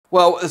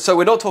Well, so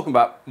we're not talking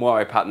about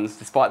Mario patterns,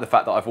 despite the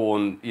fact that I've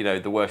worn, you know,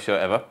 the worst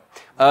shirt ever.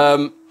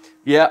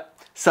 Yeah,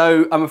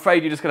 so I'm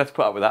afraid you're just going to have to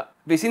put up with that.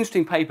 This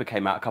interesting paper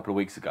came out a couple of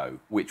weeks ago,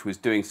 which was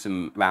doing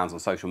some rounds on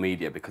social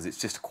media because it's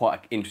just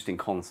quite an interesting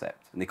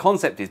concept. And the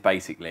concept is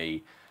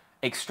basically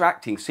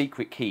extracting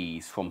secret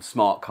keys from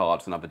smart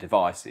cards and other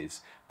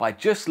devices by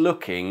just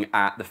looking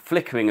at the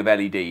flickering of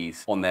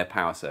LEDs on their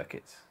power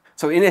circuits.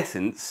 So in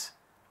essence,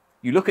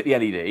 you look at the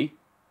LED,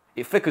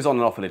 it flickers on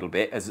and off a little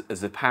bit as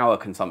the power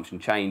consumption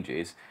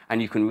changes,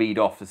 and you can read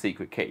off the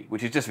secret key,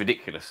 which is just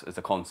ridiculous as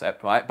a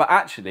concept, right? But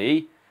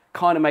actually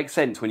kind of makes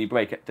sense when you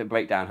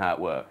break down how it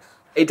works.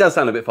 It does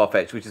sound a bit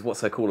far-fetched, which is what's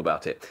so cool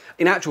about it.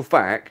 In actual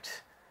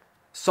fact,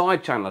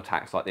 side channel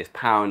attacks like this,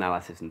 power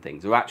analysis and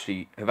things, have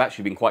actually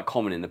been quite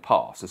common in the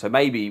past. And so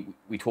maybe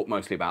we talk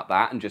mostly about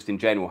that and just in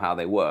general how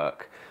they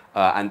work,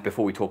 and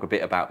before we talk a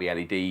bit about the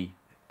LED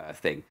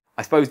thing.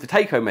 I suppose the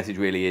take-home message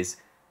really is,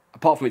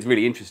 apart from it's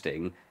really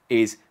interesting,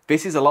 is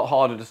this is a lot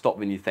harder to stop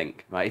than you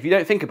think, right? If you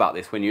don't think about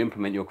this when you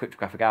implement your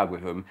cryptographic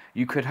algorithm,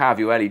 you could have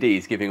your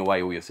LEDs giving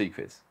away all your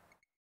secrets.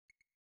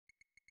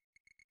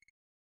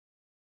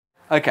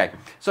 Okay,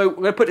 so we're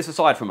going to put this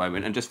aside for a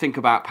moment and just think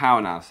about power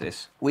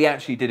analysis. We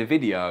actually did a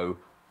video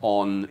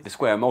on the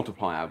square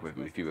multiply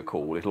algorithm, if you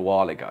recall, a little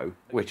while ago,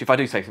 which, if I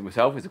do say so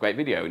myself, is a great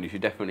video and you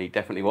should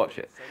definitely watch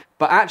it.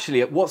 But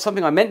actually,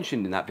 something I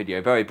mentioned in that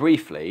video very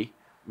briefly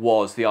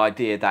was the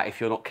idea that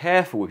if you're not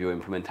careful with your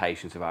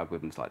implementations of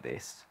algorithms like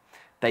this,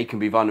 they can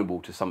be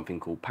vulnerable to something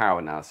called power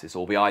analysis,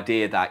 or the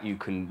idea that you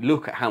can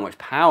look at how much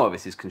power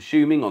this is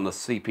consuming on the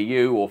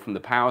CPU or from the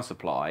power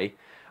supply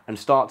and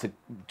start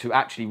to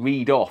actually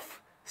read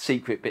off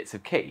secret bits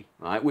of key,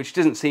 right? Which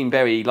doesn't seem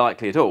very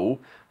likely at all,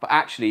 but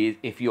actually,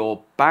 if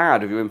you're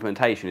bad with your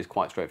implementation, is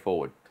quite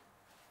straightforward.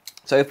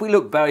 So if we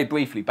look very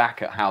briefly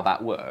back at how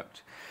that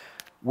worked,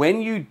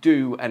 when you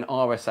do an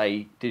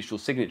RSA digital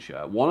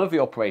signature, one of the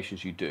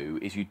operations you do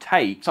is you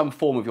take some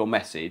form of your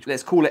message,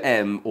 let's call it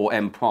M or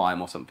M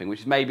prime or something,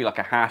 which is maybe like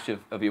a hash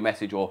of your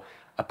message or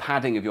a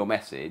padding of your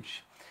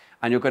message,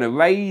 and you're going to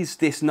raise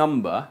this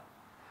number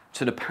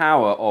to the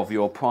power of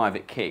your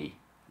private key,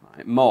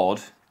 right?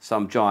 Mod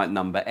some giant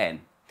number n.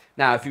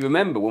 Now, if you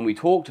remember when we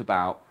talked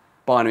about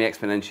binary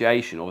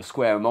exponentiation or a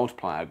square and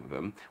multiply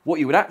algorithm, what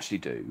you would actually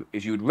do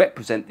is you would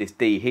represent this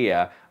d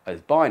here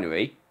as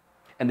binary,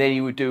 and then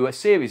you would do a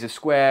series of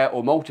square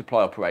or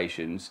multiply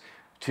operations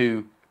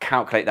to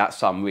calculate that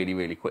sum really,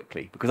 really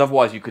quickly, because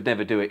otherwise you could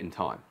never do it in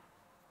time.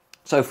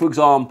 So for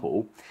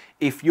example,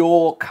 if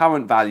your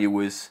current value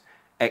was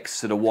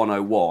x to the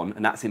 101,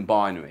 and that's in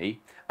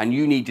binary, and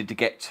you needed to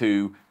get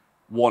to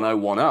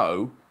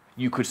 1010,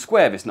 you could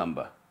square this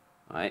number,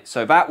 right?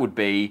 So that would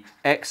be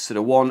x to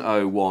the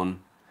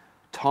 101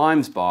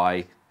 times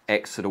by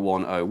x to the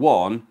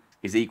 101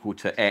 is equal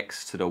to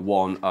x to the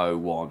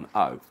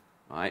 1010,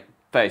 right?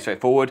 Very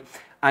straightforward.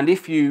 And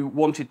if you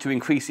wanted to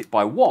increase it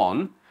by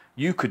 1,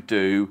 you could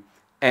do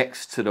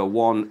x to the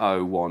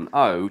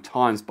 1010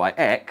 times by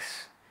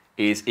x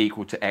is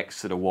equal to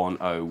x to the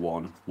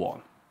 1011.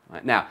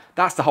 Right? Now,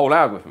 that's the whole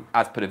algorithm.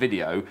 As per the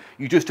video,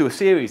 you just do a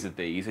series of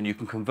these and you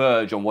can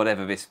converge on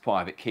whatever this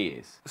private key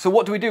is. So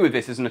what do we do with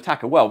this as an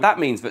attacker? Well, that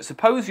means that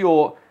suppose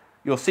your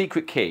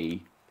secret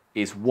key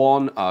is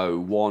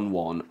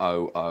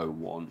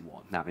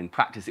 10110011. Now, in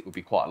practice, it would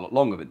be quite a lot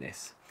longer than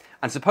this.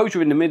 And suppose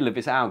you're in the middle of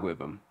this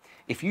algorithm.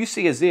 If you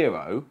see a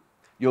 0,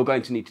 you're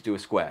going to need to do a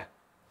square.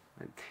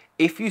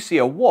 If you see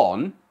a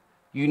 1,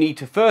 you need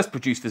to first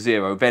produce the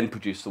 0, then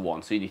produce the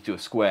 1. So you need to do a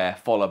square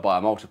followed by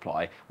a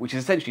multiply, which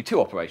is essentially 2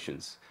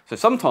 operations. So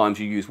sometimes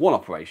you use 1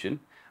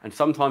 operation, and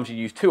sometimes you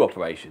use 2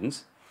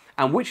 operations.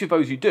 And which of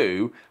those you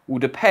do will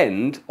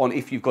depend on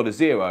if you've got a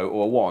 0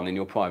 or a 1 in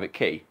your private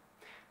key.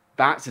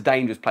 That's a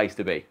dangerous place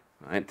to be,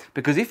 right?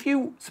 Because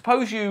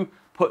suppose you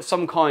put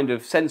some kind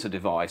of sensor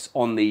device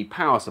on the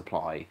power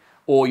supply,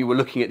 or you were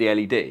looking at the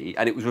LED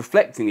and it was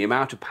reflecting the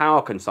amount of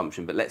power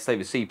consumption, but let's say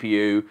the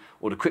CPU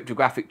or the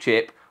cryptographic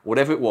chip,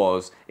 whatever it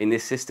was in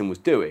this system was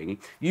doing,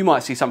 you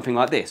might see something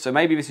like this. So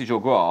maybe this is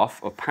your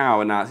graph of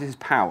power. Now this is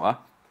power,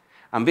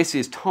 and this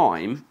is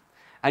time,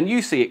 and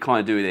you see it kind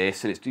of do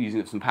this, and it's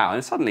using up some power,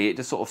 and suddenly it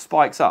just sort of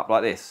spikes up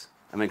like this,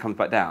 and then comes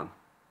back down,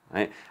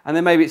 right? And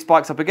then maybe it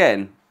spikes up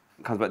again,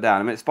 and comes back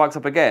down, and then it spikes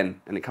up again,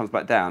 and it comes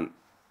back down.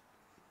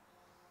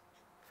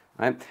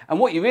 Right? And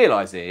what you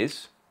realise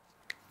is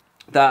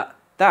that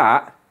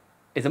that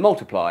is a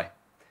multiply,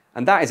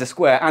 and that is a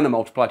square and a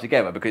multiply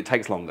together because it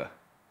takes longer,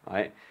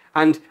 right?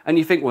 And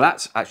you think, well,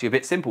 that's actually a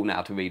bit simple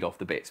now to read off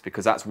the bits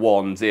because that's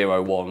 1,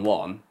 0, 1,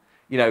 1,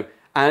 you know,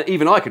 and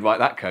even I could write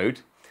that code,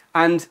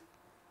 and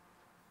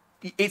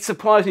it's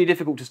surprisingly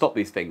difficult to stop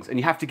these things, and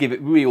you have to give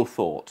it real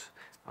thought,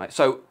 right?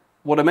 So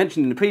what I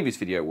mentioned in the previous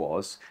video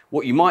was,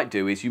 what you might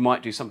do is you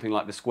might do something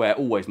like the square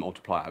always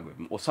multiply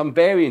algorithm, or some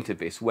variant of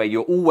this where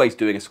you're always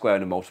doing a square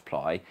and a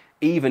multiply,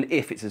 even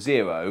if it's a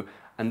 0,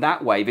 and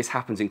that way this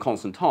happens in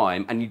constant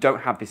time, and you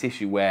don't have this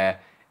issue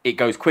where it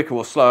goes quicker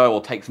or slower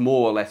or takes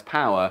more or less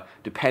power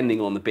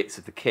depending on the bits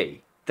of the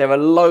key. There are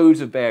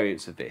loads of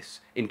variants of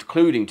this,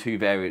 including 2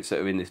 variants that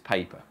are in this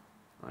paper.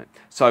 Right?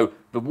 So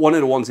one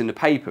of the ones in the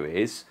paper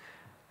is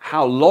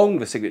how long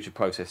the signature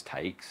process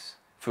takes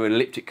for an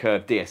elliptic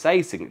curve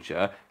DSA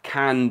signature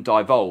can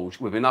divulge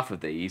with enough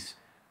of these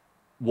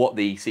what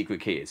the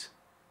secret key is.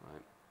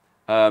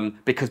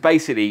 Because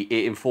basically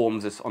it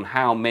informs us on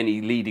how many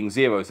leading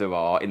zeros there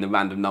are in the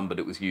random number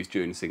that was used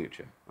during the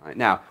signature. Right?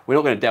 Now, we're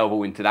not going to delve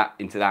all into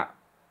that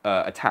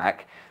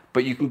attack,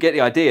 but you can get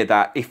the idea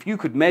that if you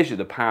could measure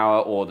the power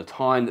or the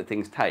time that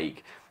things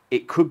take,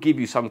 it could give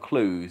you some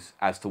clues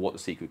as to what the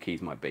secret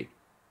keys might be.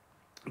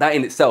 That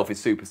in itself is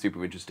super,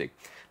 super interesting.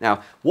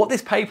 Now, what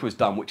this paper has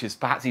done, which is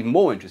perhaps even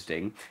more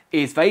interesting,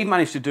 is they've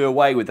managed to do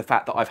away with the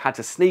fact that I've had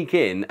to sneak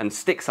in and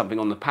stick something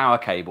on the power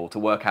cable to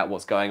work out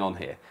what's going on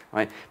here.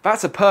 Right?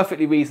 That's a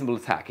perfectly reasonable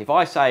attack. If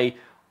I say,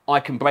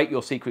 I can break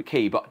your secret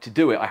key, but to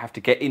do it, I have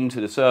to get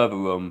into the server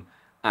room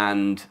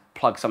and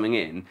plug something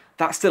in,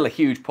 that's still a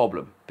huge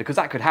problem, because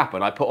that could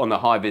happen. I put on a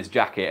high-vis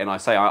jacket and I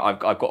say I've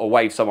got to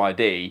wave some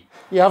ID.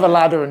 You have a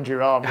ladder under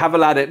your arm. Have a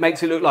ladder. It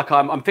makes it look like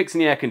I'm fixing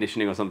the air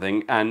conditioning or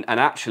something, and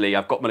actually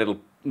I've got my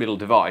little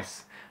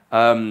device.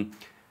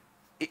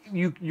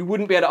 You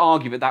wouldn't be able to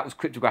argue that that was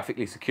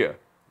cryptographically secure.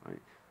 Right?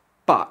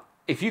 But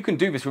if you can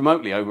do this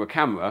remotely over a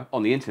camera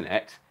on the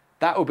internet,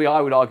 that would be, I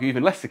would argue,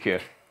 even less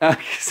secure.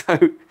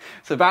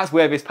 So that's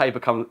where this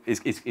paper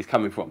is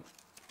coming from.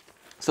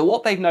 So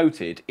what they've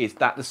noted is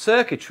that the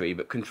circuitry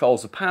that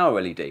controls the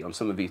power LED on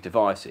some of these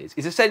devices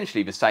is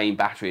essentially the same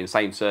battery and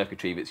same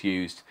circuitry that's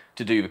used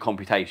to do the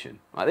computation.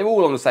 Right? They're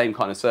all on the same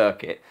kind of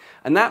circuit.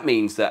 And that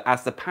means that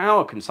as the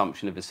power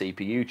consumption of the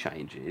CPU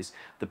changes,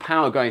 the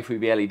power going through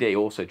the LED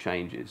also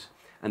changes.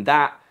 And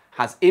that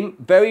has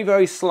very,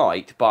 very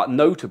slight but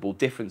notable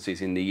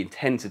differences in the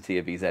intensity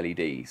of these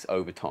LEDs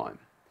over time.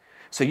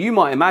 So you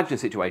might imagine a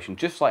situation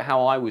just like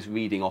how I was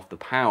reading off the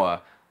power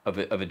of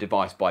a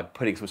device by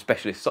putting some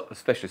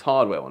specialist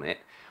hardware on it.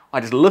 I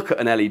just look at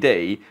an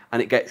LED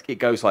and it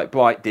goes like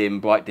bright,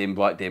 dim, bright, dim,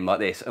 bright, dim, like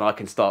this, and I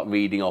can start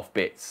reading off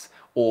bits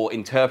or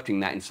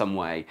interpreting that in some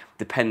way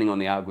depending on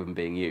the algorithm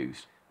being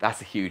used. That's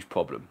a huge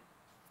problem.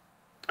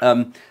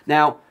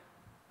 Now,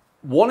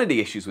 one of the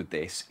issues with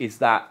this is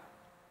that,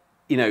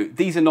 you know,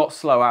 these are not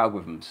slow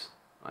algorithms.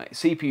 Right?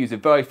 CPUs are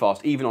very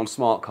fast, even on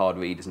smart card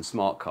readers and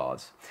smart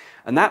cards.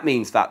 And that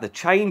means that the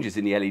changes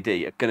in the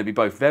LED are going to be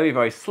both very,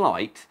 very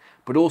slight,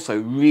 but also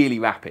really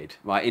rapid,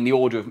 right? In the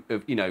order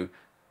of you know,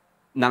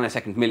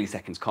 nanoseconds,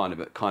 milliseconds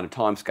kind of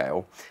time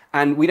scale.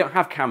 And we don't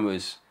have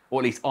cameras,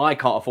 or at least I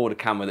can't afford a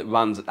camera that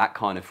runs at that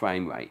kind of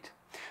frame rate.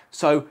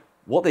 So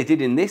what they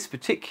did in this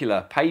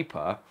particular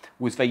paper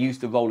was they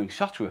used the rolling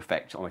shutter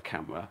effect on a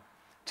camera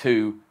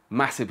to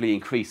massively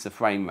increase the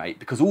frame rate,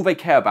 because all they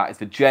care about is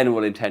the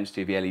general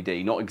intensity of the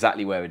LED, not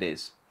exactly where it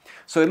is.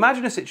 So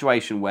imagine a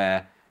situation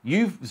where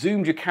you've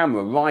zoomed your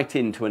camera right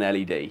into an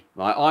LED,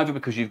 right? Either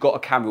because you've got a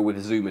camera with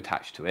a zoom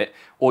attached to it,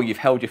 or you've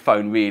held your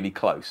phone really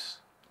close.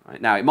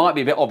 Right? Now, it might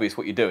be a bit obvious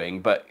what you're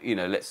doing, but you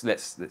know, let's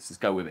just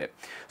go with it.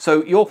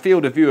 So your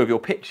field of view of your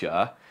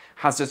picture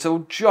has this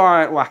sort of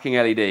giant whacking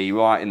LED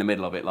right in the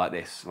middle of it like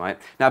this, right?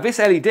 Now, this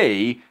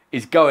LED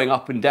is going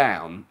up and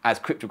down as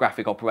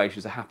cryptographic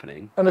operations are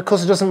happening. And of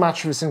course, it doesn't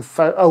matter if it's in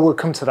focus. Oh, we'll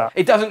come to that.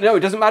 It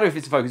doesn't matter if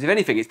it's in focus. If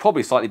anything, it's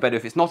probably slightly better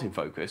if it's not in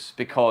focus,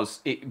 because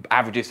it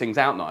averages things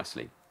out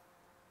nicely.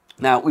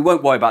 Now, we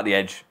won't worry about the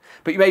edge,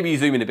 but maybe you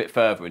zoom in a bit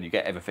further and you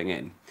get everything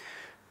in.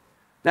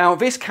 Now,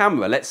 this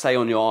camera, let's say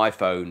on your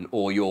iPhone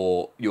or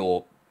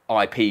your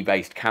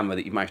IP-based camera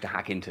that you've managed to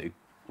hack into,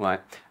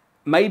 right?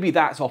 Maybe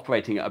that's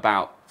operating at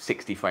about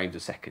 60 frames a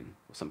second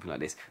or something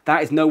like this.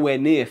 That is nowhere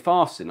near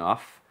fast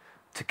enough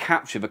to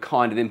capture the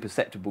kind of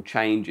imperceptible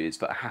changes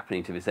that are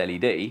happening to this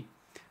LED,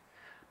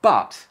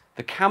 but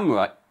the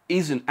camera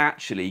isn't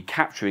actually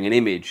capturing an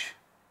image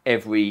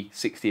every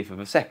 60th of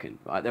a second,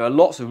 right? There are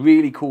lots of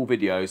really cool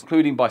videos,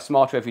 including by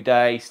Smarter Every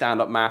Day,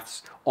 Stand Up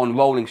Maths, on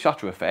rolling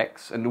shutter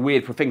effects and the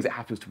weird things that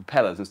happens to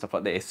propellers and stuff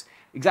like this.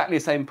 Exactly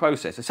the same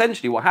process.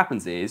 Essentially what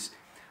happens is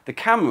the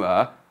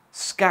camera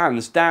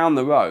scans down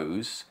the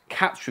rows,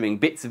 capturing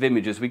bits of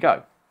image as we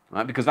go,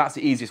 right? Because that's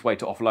the easiest way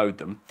to offload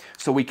them.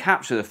 So we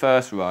capture the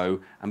first row,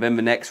 and then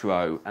the next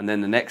row, and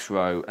then the next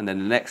row, and then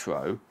the next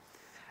row.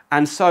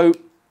 And so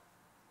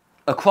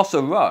across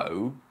a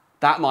row,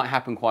 that might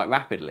happen quite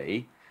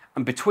rapidly.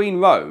 And between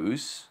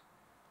rows,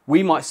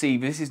 we might see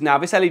this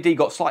LED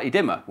got slightly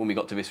dimmer when we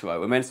got to this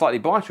row, and then slightly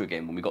brighter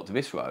again when we got to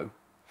this row.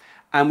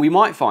 And we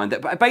might find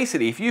that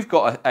basically, if you've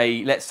got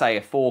let's say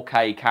a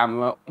 4K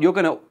camera, you're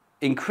going to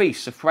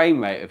increase the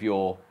frame rate of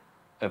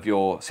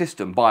your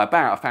system by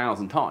about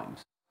 1,000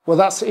 times. Well,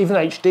 that's even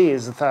HD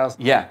is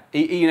 1,000. Yeah,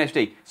 even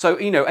HD. So,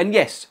 you know, and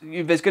yes,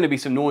 there's going to be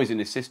some noise in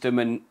this system,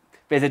 and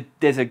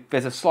there's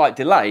a slight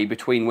delay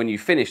between when you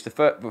finish the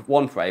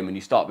one frame and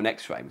you start the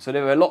next frame. So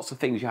there are lots of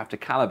things you have to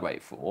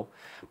calibrate for,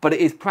 but it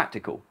is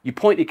practical. You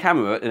point your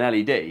camera at an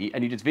LED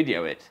and you just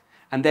video it.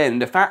 And then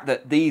the fact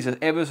that these are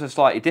ever so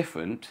slightly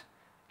different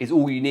is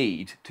all you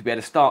need to be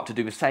able to start to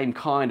do the same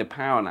kind of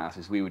power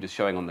analysis we were just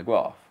showing on the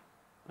graph.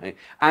 Right?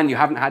 And you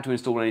haven't had to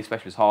install any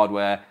specialist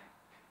hardware.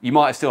 You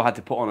might have still had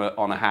to put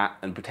on a hat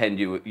and pretend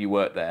you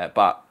worked there,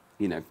 but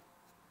you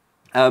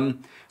know.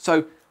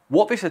 So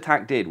What this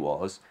attack did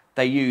was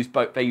they used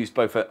both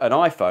an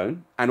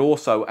iPhone and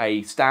also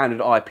a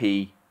standard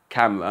IP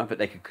camera that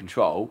they could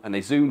control, and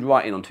they zoomed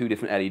right in on 2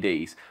 different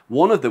LEDs.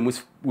 One of them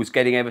was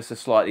getting ever so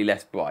slightly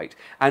less bright,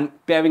 and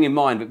bearing in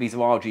mind that these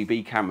are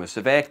RGB cameras,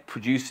 so they're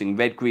producing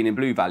red, green and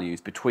blue values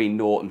between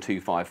 0 and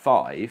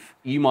 255.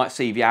 You might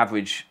see the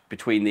average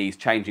between these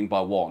changing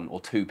by 1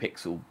 or 2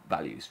 pixel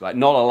values, right?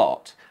 Not a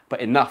lot, but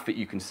enough that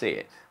you can see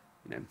it.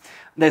 You know.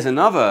 There's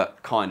another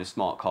kind of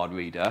smart card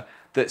reader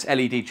that's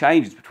LED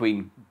changes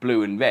between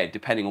blue and red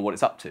depending on what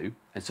it's up to,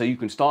 and so you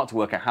can start to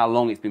work out how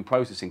long it's been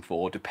processing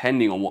for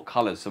depending on what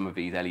colours some of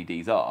these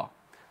LEDs are.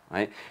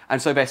 Right?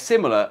 And so they're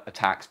similar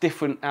attacks,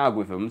 different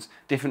algorithms,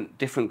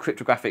 different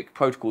cryptographic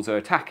protocols are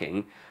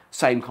attacking,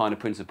 same kind of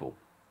principle.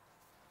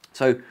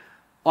 So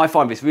I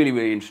find this really,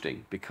 really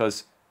interesting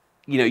because,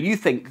 you know, you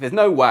think there's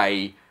no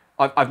way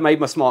I've made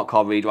my smart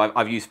card reader,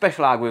 I've used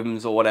special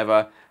algorithms or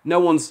whatever,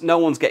 no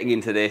one's getting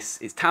into this,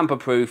 it's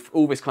tamper-proof,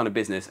 all this kind of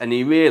business, and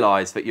you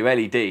realise that your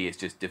LED is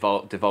just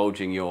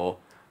divulging your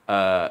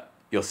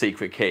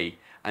secret key,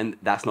 and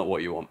that's not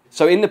what you want.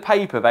 So in the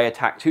paper, they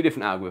attack 2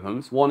 different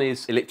algorithms. One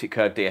is elliptic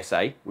curve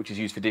DSA, which is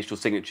used for digital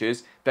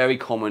signatures, very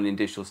common in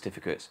digital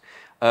certificates.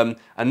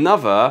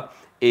 Another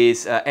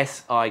is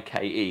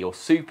SIKE, or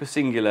super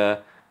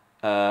singular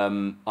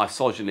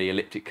isogeny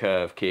elliptic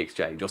curve key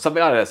exchange, or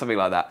something, I don't know, something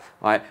like that,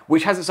 right?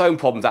 Which has its own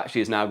problems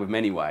actually as an algorithm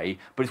anyway,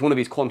 but it's one of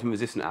these quantum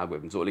resistant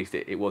algorithms, or at least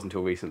it was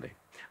until recently.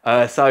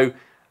 2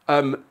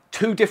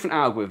 different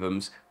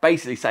algorithms,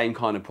 basically same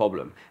kind of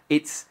problem.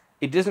 It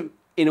doesn't,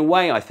 in a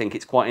way, I think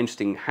it's quite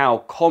interesting how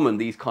common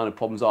these kind of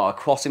problems are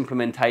across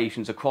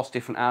implementations, across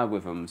different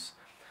algorithms.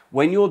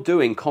 When you're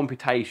doing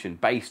computation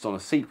based on a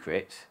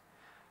secret,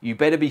 you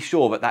better be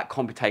sure that that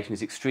computation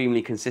is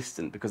extremely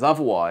consistent, because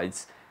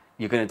otherwise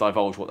you're going to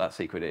divulge what that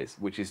secret is,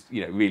 which is,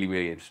 you know, really,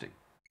 really interesting.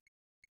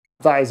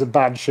 That is a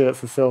bad shirt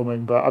for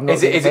filming, but I'm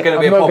not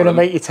going to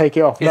make you take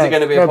it off. Is it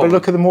going to be a problem? But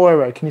look at the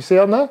Moira. Can you see it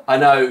on there? I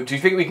know. Do you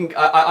think we can...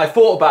 I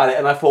thought about it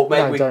and I thought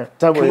maybe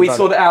can we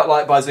sort it out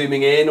like by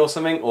zooming in or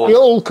something? Or it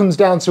all comes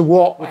down to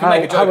how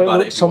it about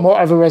looks on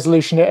whatever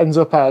resolution it ends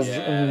up as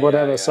and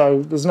whatever.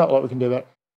 So there's not a lot we can do there.